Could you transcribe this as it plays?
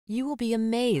You will be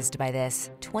amazed by this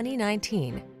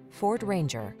 2019 Ford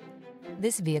Ranger.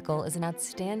 This vehicle is an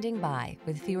outstanding buy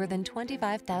with fewer than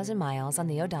 25,000 miles on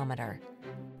the odometer.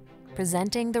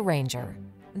 Presenting the Ranger.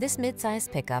 This midsize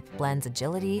pickup blends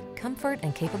agility, comfort,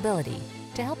 and capability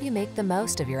to help you make the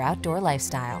most of your outdoor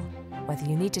lifestyle. Whether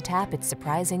you need to tap its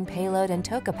surprising payload and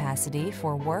tow capacity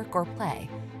for work or play,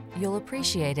 you'll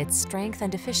appreciate its strength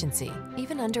and efficiency,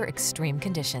 even under extreme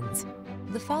conditions.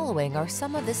 The following are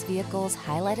some of this vehicle's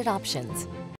highlighted options: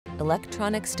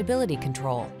 electronic stability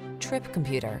control, trip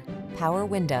computer, power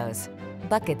windows,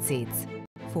 bucket seats,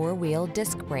 four-wheel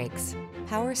disc brakes,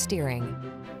 power steering.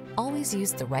 Always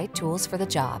use the right tools for the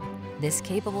job. This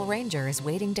capable Ranger is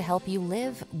waiting to help you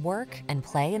live, work, and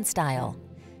play in style.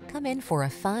 Come in for a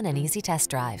fun and easy test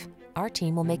drive. Our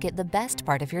team will make it the best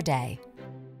part of your day.